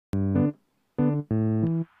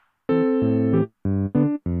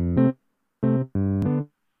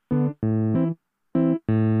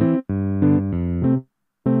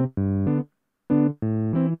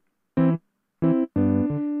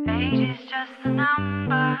a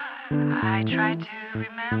number. I try to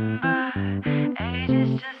remember. Age is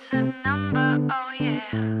just a number, oh yeah.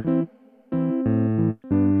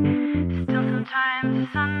 Still sometimes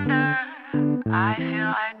asunder. I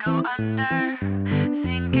feel I go under,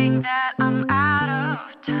 thinking that I'm out of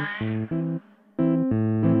time.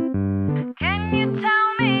 Can you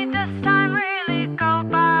tell me, does time really go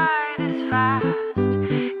by this fast?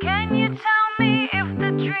 Can you tell me if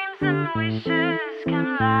the dreams and wishes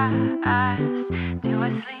can last? Do I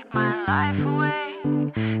sleep my life away?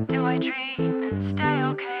 Do I dream and stay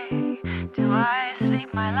okay? Do I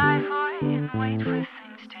sleep my life away and wait for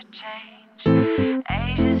things to change?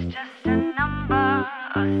 Age is just a number,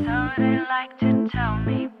 or so they like to tell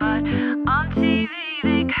me, but on TV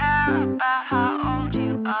they care about how old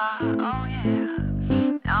you are, oh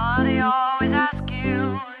yeah. Now they always ask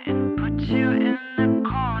you and put you in the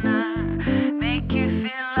corner, make you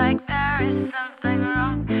feel like there is something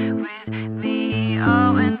wrong with me.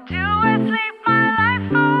 Oh, and do I sleep my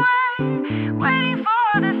life away, waiting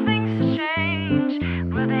for the things to change?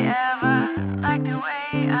 Will they ever like the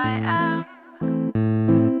way I am?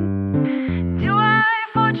 Do I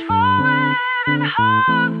forge forward and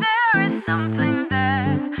hope there is something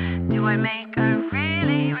there? Do I make a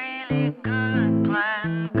really, really good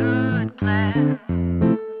plan, good plan?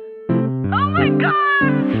 Oh my God,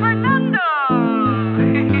 it's Fernando!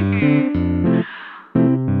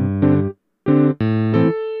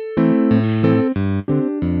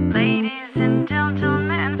 Ladies and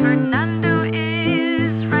gentlemen, Fernando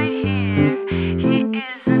is right here. He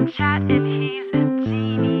isn't chat and he's a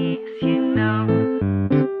genius, you know.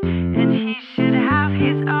 And he should have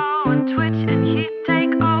his own Twitch and he'd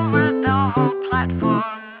take over the whole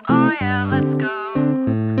platform. Oh yeah, let's go.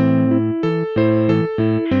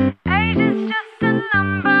 Age is just a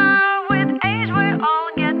number. With age we all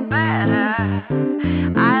get better.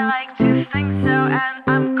 I like to think so, and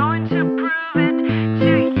I'm going to prove it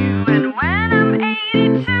to you. And when I'm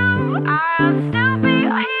 82, I'll still be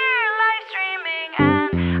here live streaming, and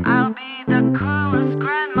I'll be the coolest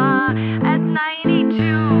grandma at 92.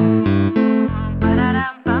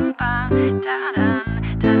 Ba-da-dum bum bum, da-dum,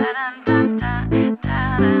 da-da-dum dum dum,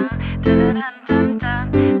 da-dum, da-da-dum dum dum,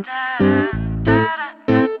 da-dum, da-da-da-da,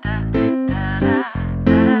 da-da,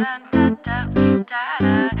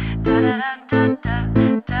 da-da-da-da,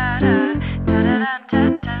 da-da,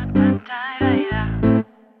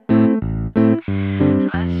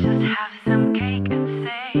 let's just have some cake and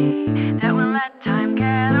say that we'll let time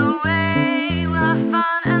get away. We'll have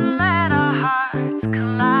fun and let our hearts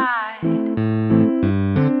collide.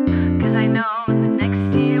 'Cause I know the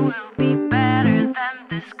next year will be better than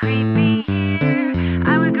this creepy year.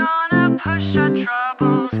 And we're gonna push our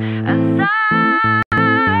troubles aside.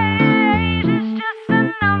 Age is just a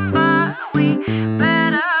number. We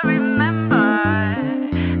better remember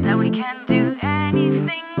that we can do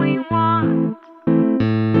anything we want.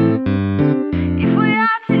 If we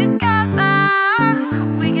are together,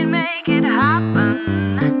 we can make it happen.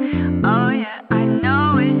 Oh yeah, I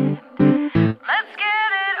know it. Let's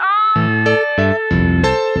get it on.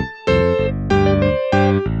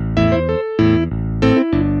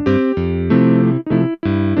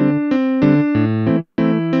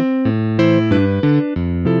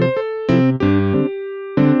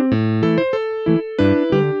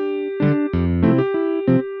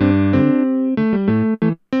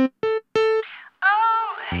 Oh,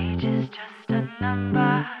 age is just a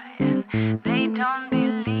number, and they don't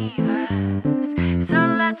believe us. So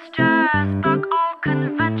let's just buck all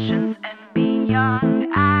conventions and be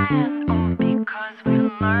young and old, because we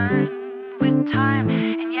learn with time,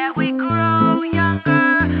 and yet we grow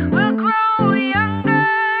younger. We'll grow younger,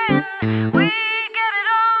 and we get it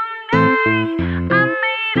on day. I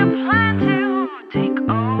made a plan to take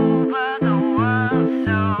over the world,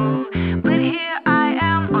 so but here I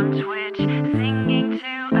am on Twitch, singing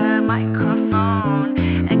to a microphone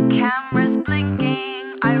and cameras blinking.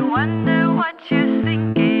 I wonder what you're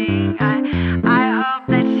thinking. I hope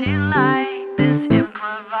that you like this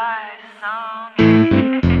improvised song.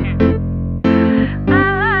 La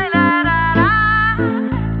la la la la,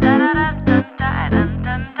 da da da da da dun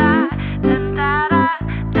dun da, dun da da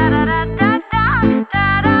da da da da da da da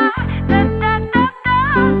da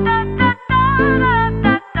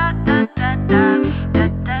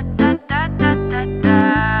da da da da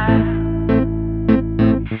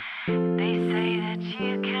They say that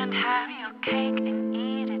you can't have your cake and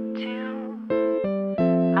eat it too.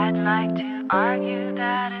 I'd like to argue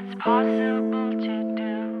that it's possible to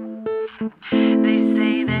do. They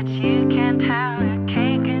say that you can't have your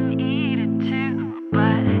cake and eat it too,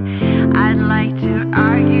 but I'd like to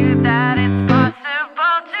argue that it's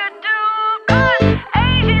possible to do.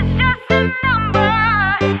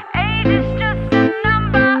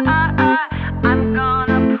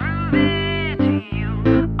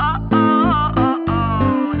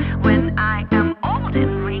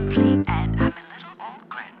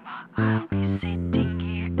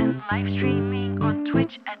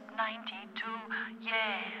 92,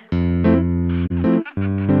 yeah.